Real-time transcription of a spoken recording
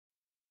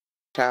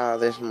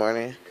Child this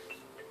morning.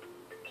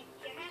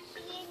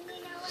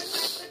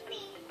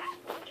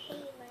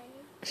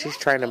 She's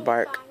trying to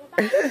bark.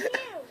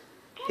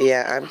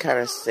 Yeah, I'm kind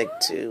of sick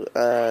too.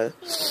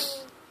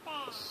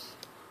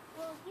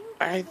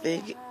 I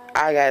think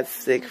I got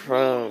sick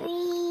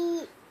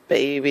from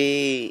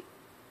baby.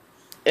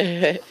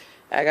 I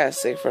got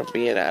sick from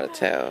being out of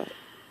town.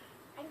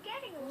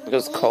 It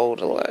was cold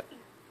a lot.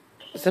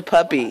 It's a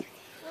puppy.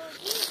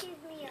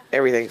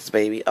 Everything's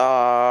baby.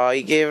 Oh,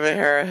 you giving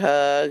her a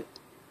hug?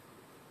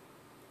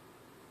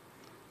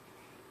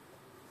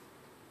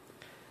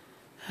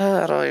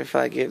 I don't even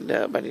feel like getting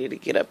up. I need to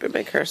get up and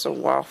make her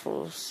some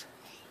waffles.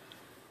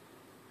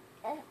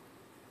 I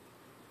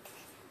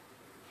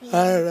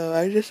don't know.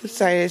 I just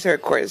decided to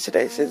record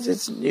today since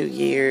it's New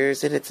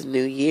Year's and it's a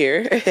new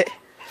year.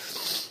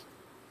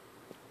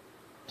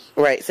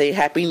 Right, say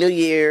Happy New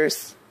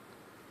Year's.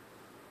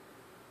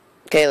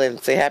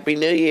 Kaylin, say Happy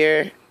New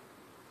Year.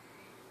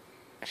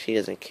 She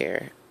doesn't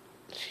care.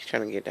 She's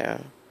trying to get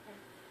down.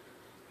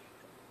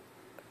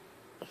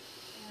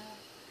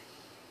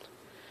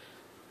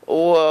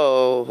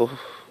 Whoa.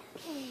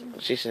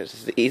 She says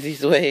it's the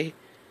easiest way.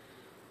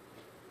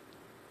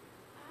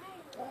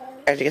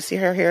 As you can see,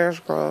 her hair is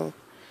grown.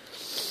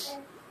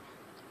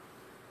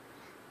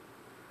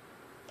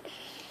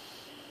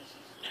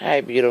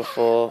 Hi,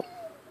 beautiful.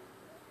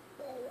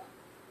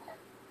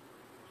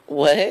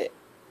 What?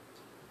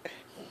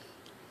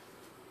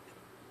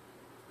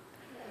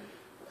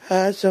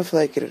 I still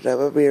feel like getting up.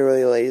 I'm being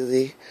really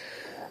lazy.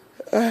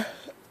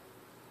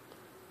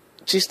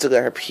 She still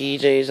got her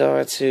PJs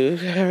on, too.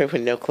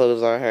 With no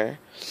clothes on her.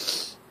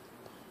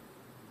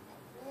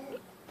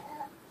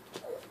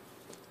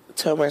 I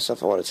told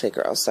myself I want to take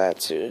her outside,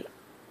 too.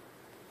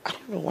 I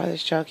don't know why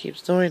this child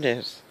keeps doing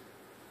this.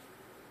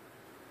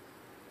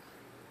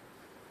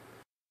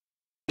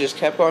 Just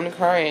kept on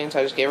crying, so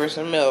I just gave her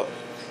some milk.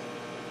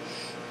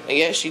 And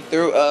yes, she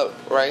threw up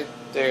right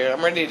there.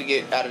 I'm ready to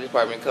get out of this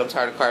apartment because I'm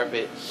tired of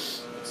carpet.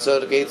 So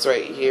the gate's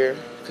right here.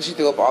 Because she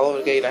threw up all over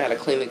the gate, I had to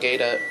clean the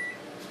gate up.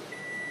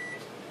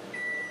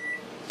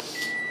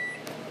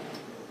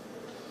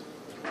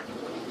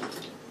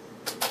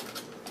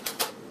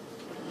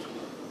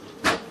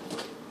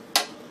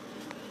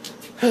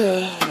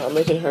 I'm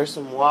making her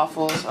some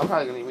waffles. I'm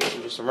probably going to make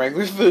her just some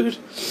regular food.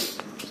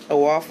 A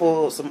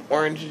waffle, some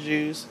orange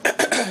juice,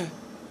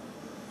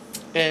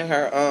 and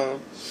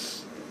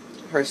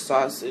her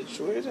sausage.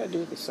 What did I do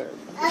with the syrup?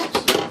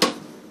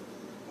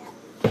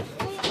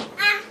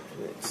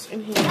 It's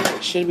in here.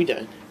 It should be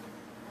done.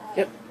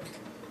 Yep.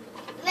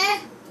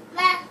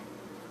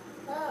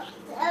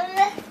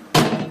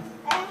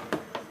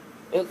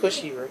 Look what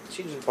she wrote.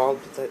 She just balled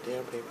with that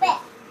damn paper.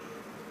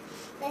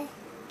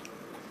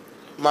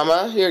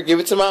 Mama, here, give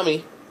it to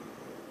mommy.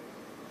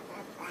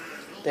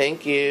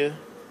 Thank you.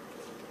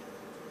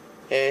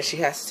 And she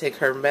has to take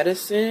her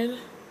medicine.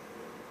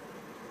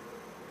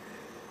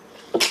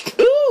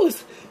 Ooh!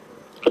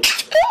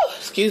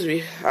 Excuse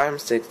me. I'm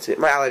sick to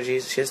my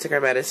allergies. She has to take her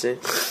medicine.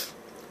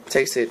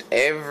 Takes it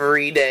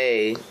every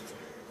day.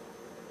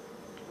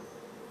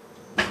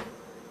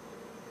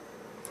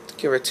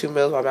 Give her 2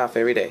 meals in my mouth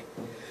every day.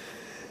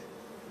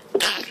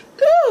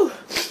 Ooh!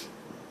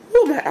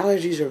 Ooh, my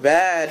allergies are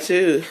bad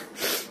too.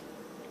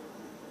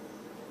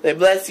 They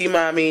bless you,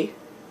 mommy.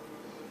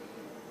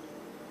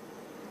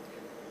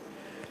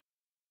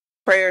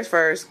 Prayers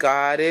first.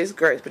 God is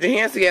grace. Put your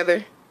hands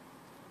together.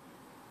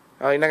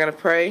 Oh, you're not going to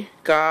pray?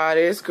 God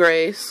is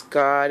grace.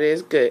 God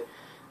is good.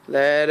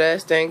 Let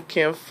us thank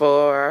Him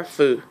for our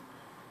food.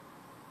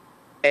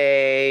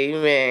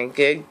 Amen.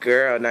 Good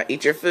girl. Now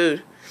eat your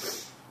food.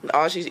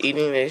 All she's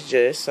eating is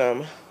just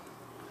some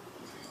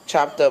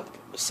chopped up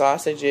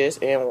sausages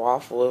and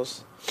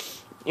waffles.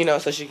 You know,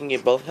 so she can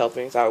get both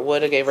helpings. I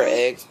would have gave her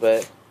eggs,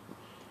 but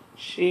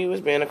she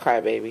was being a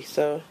crybaby.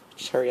 So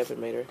just hurry up and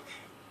made her.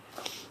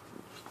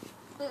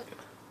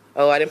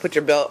 Oh, I didn't put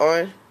your belt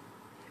on?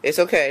 It's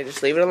okay.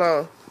 Just leave it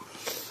alone.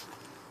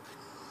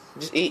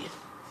 Just eat.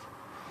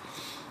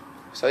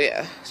 So,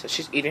 yeah. So,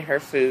 she's eating her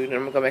food. And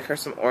I'm going to go make her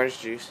some orange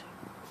juice.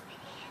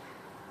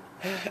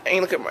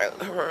 And look at my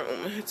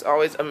room. It's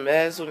always a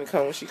mess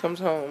when she comes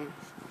home.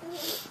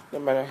 No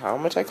matter how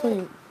much I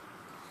clean.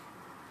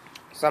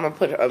 So, I'm going to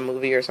put a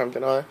movie or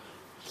something on.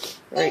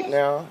 Right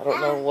now. I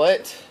don't know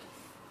what.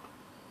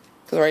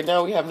 Because right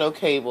now we have no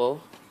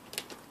cable.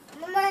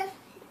 Mama.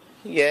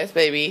 Yes,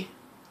 baby.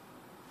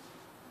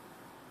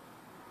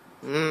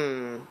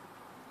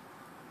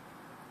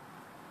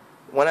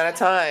 One at a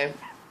time.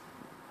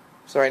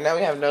 So right now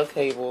we have no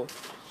cable.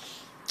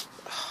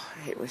 Oh, I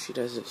hate when she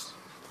does this.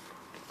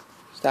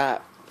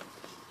 Stop.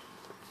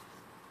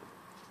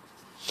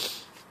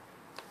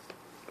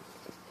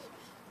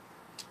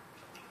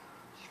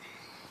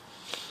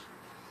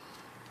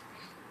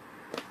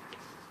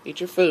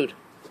 Eat your food.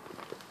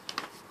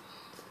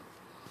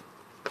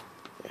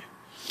 Yeah.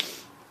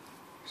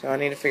 So I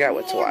need to figure out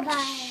what to watch.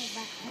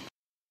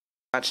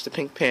 Watch The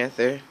Pink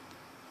Panther.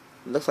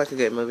 Looks like a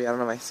good movie. I don't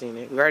know if I've seen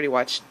it. We already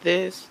watched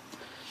this.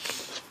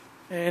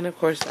 And of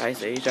course,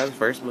 Ice Age. That was the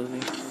first movie.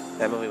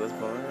 That movie was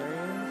boring.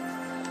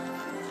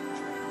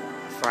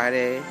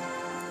 Friday.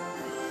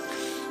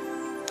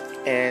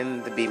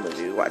 And the Bee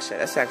Movie. We watched that.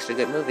 That's actually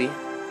a good movie.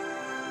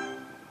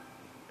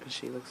 And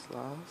she looks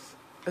lost.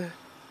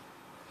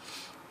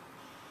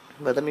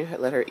 But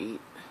let her eat.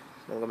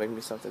 I'm gonna make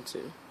me something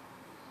too.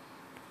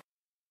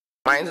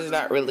 Mine is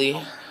not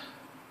really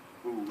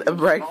a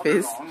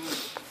breakfast,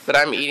 but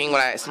I'm eating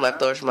some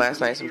leftovers from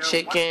last night. Some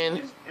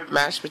chicken,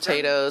 mashed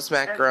potatoes,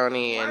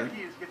 macaroni, and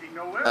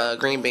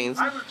green beans.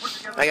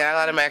 I got a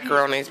lot of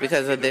macaronis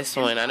because of this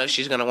one. I know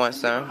she's gonna want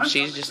some.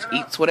 She just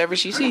eats whatever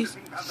she sees.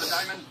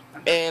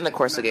 And of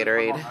course the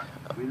Gatorade.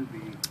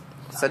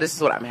 So this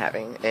is what I'm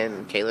having.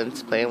 And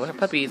Kaylin's playing with her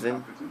puppies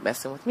and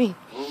messing with me.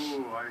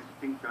 I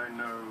think I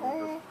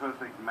know the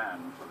perfect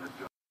man for the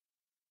job.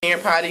 In your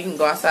potty, you can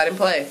go outside and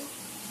play.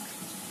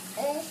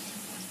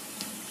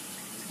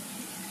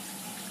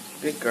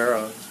 Good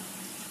girl.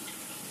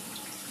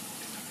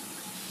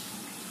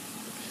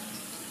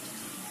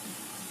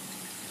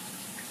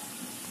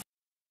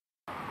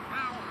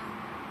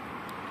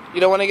 You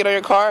don't want to get on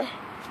your car?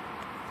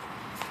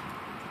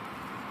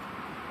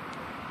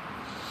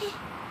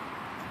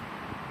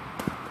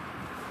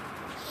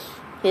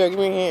 Here, give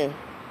me your hand.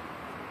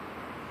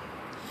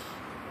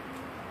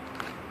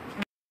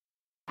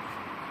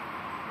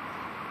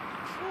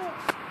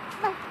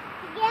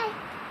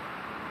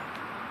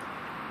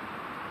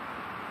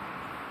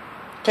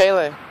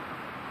 Kaylin,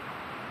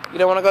 you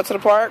don't want to go to the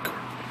park?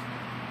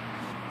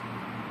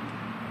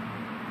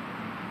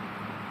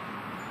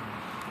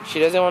 She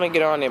doesn't want to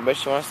get on it, but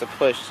she wants to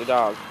push the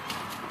dog.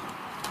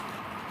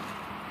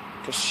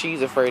 Because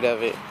she's afraid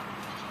of it.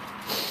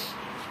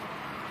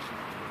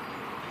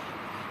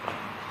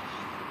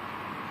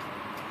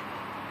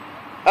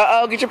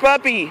 Uh-oh, get your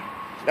puppy.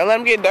 Don't let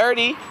him get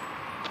dirty.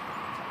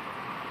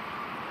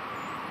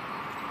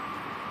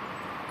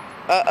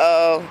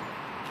 Uh-oh.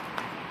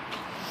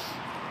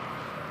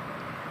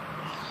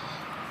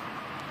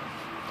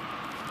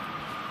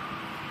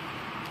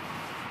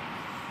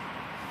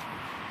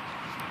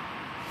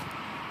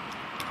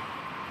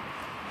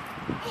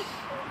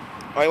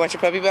 Oh, you want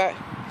your puppy back?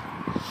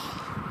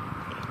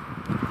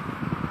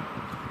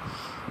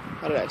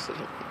 How did I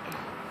accident?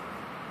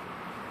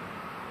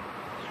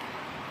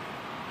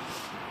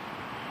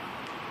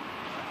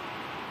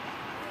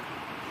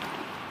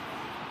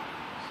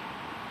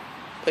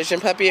 Pushing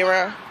puppy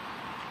around?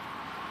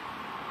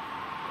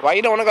 Why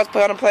you don't want to go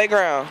play on the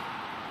playground?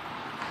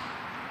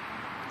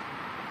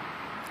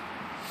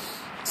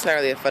 It's not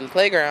really a fun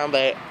playground,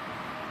 but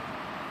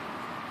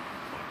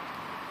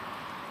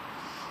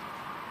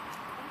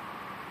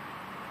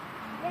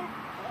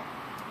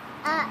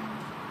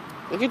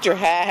look at your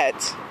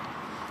hat.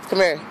 Come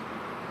here.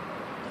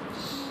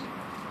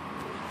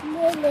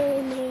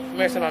 Come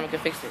here so Mama can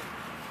fix it.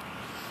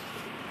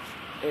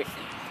 Here.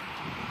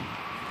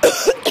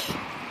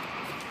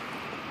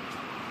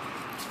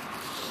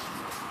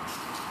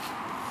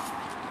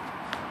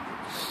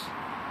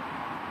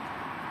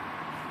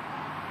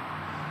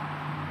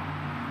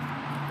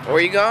 Where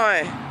are you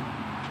going?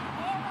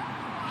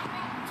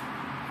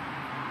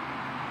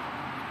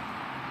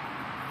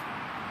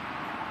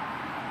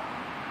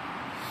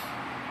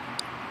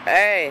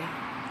 Hey,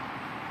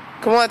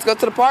 come on, let's go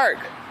to the park.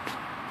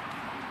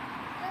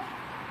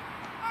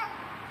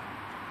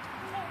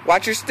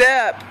 Watch your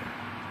step.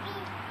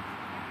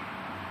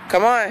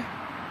 Come on.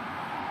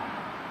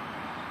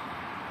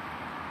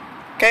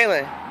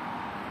 Kaylin,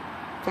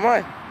 come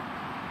on.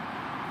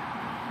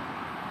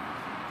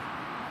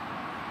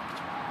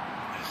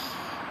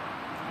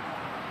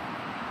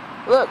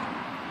 Look,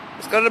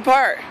 let's go to the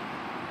park.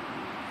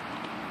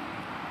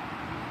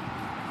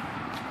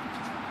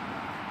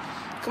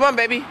 Come on,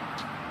 baby.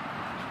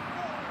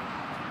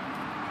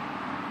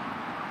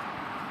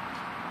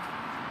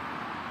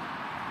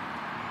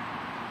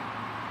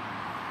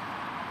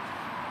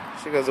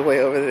 She goes way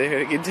over there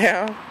to get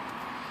down.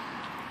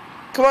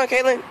 Come on,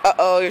 Caitlin.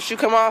 Uh-oh, your shoe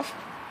come off.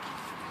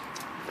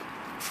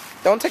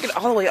 Don't take it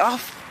all the way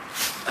off.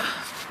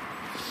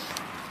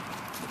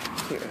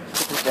 Here,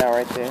 put this down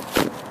right there.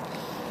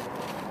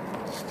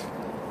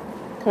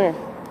 Come here.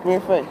 Give me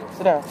your foot.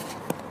 Sit down.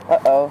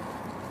 Uh-oh.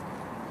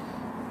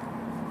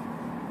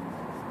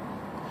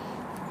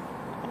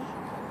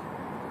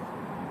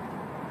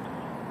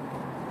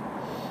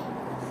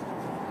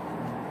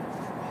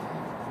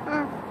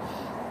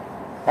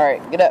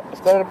 Alright, get up.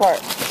 Let's go to the park.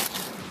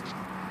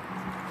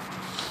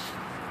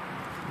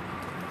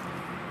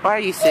 Why are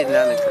you sitting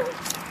on the ground?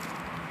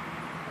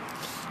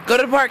 Go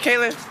to the park,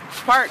 Kaylin.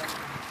 Park.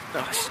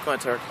 Oh, she's going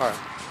to her car.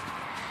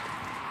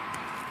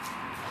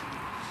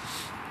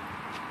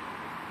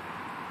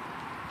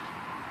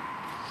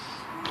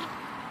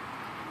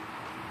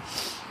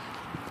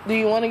 Do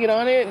you want to get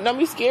on it? Don't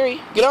be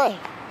scary. Get on.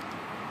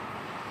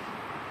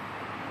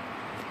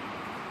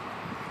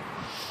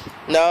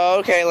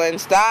 No, Kaylin,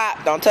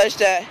 stop. Don't touch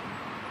that.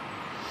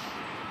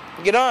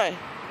 Get on.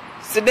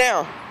 Sit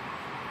down.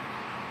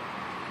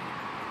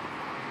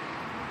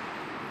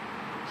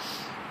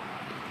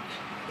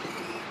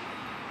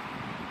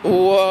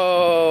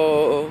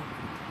 Whoa.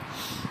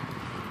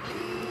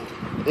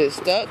 It's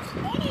stuck?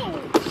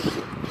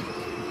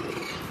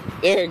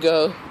 There you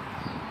go.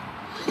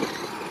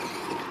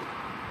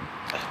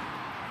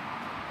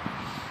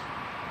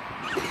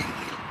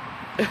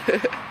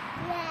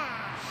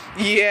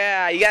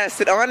 Yeah, you gotta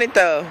sit on it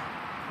though.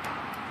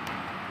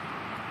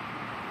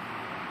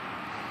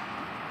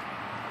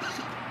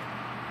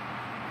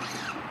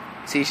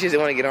 See, she doesn't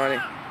want to get on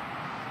it.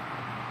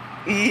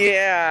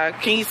 Yeah,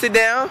 can you sit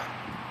down?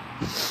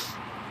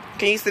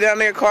 Can you sit down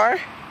in your car?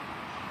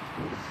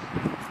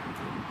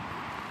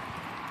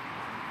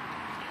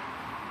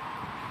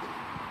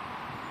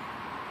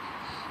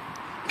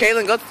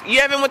 Kaylin, go.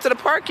 You haven't went to the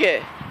park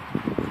yet.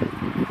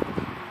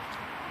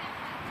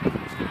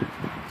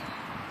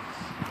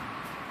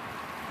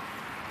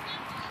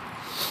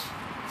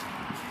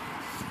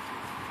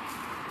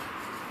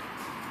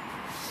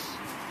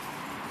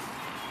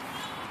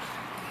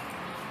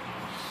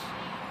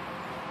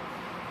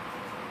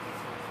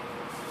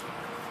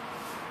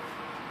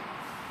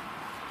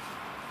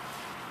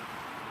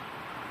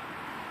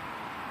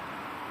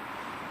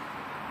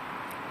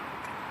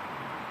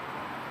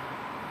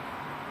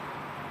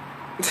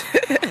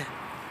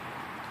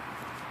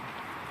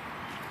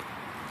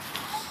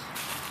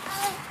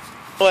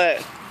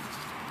 What?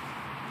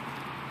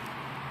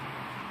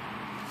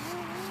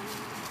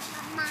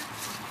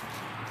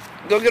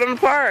 Go get on the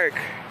park.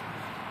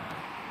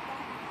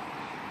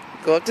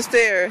 Go up the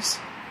stairs.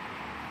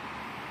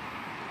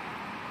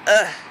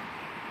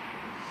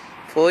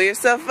 Pull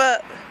yourself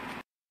up.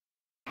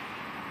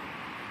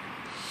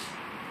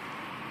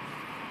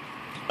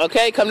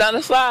 Okay, come down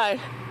the slide.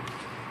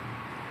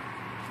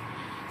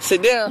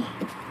 Sit down.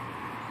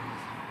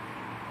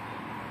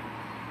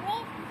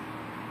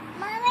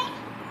 Mommy?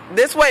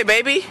 This way,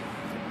 baby.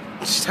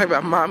 She's talking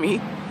about mommy.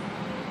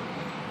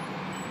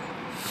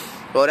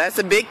 Well, that's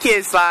a big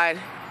kid slide.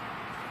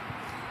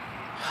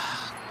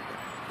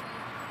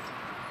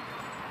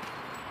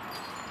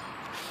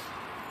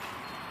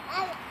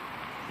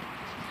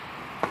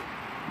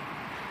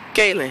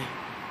 Kaylin.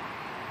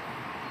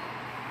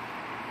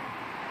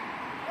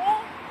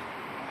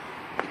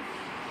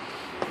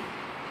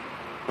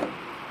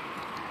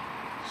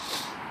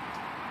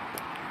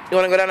 You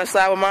want to go down the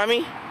slide with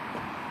mommy?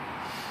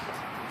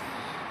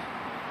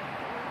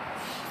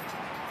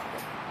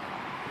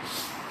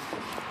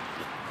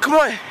 Come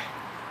on.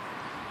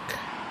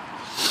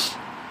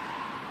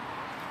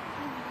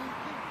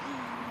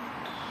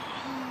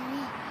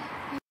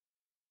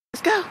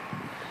 Let's go.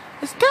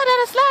 Let's go down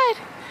the slide.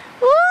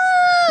 Woo!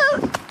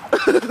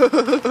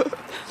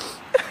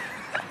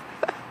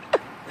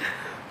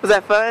 Was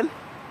that fun?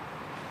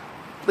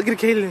 Look at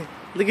the Kaylin.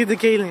 Look at the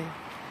Kaylin.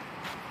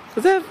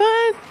 Was that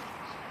fun?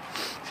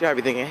 She might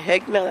be thinking,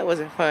 heck no, that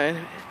wasn't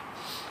fun.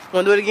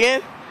 Want to do it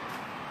again?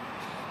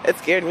 That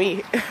scared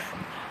me.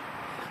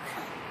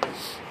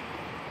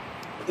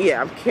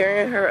 Yeah, I'm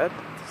carrying her up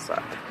the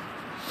side.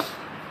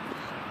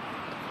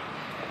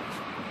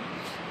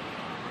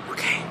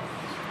 Okay.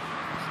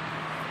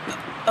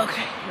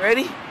 Okay, you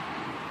ready?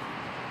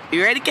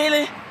 You ready,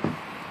 Kaylin?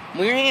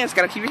 Move your hands.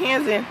 Gotta keep your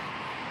hands in.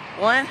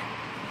 1.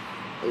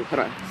 Oh,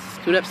 hold on.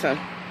 Scoot up some.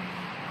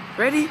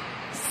 Ready?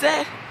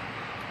 Set.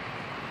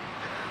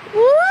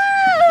 Woo!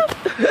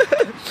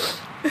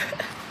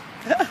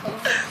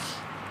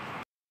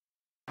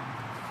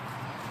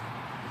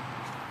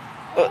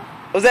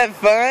 Was that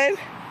fun?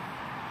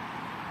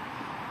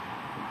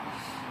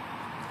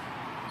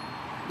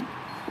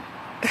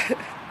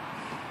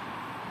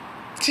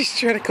 She's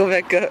trying to go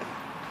back up.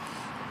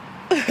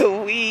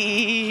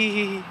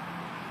 Wee.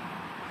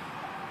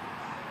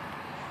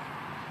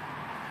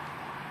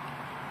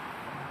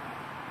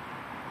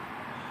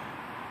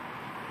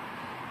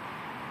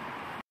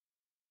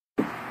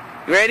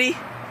 Ready?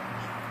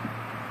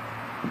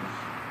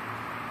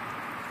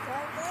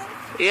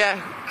 Yeah.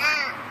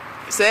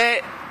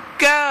 Set.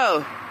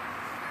 Go.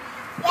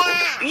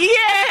 Yeah.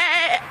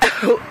 Yeah.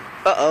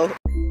 Uh-oh.